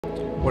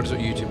What is up,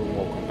 YouTube, and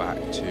welcome back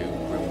to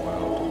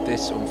Rimworld.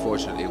 This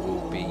unfortunately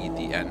will be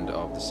the end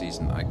of the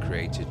season I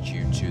created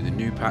due to the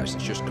new patch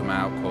that's just come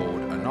out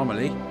called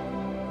Anomaly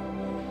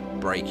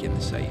Breaking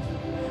the Save.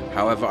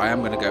 However, I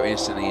am going to go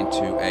instantly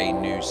into a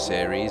new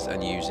series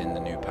and using the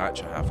new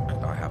patch.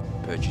 I have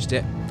purchased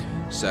it,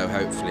 so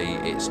hopefully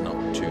it's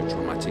not too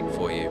traumatic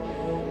for you.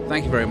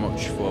 Thank you very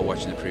much for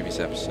watching the previous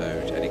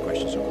episode. Any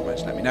questions or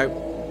comments, let me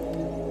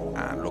know,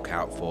 and look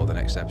out for the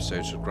next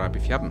episode. Subscribe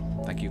if you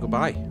haven't. Thank you,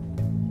 goodbye.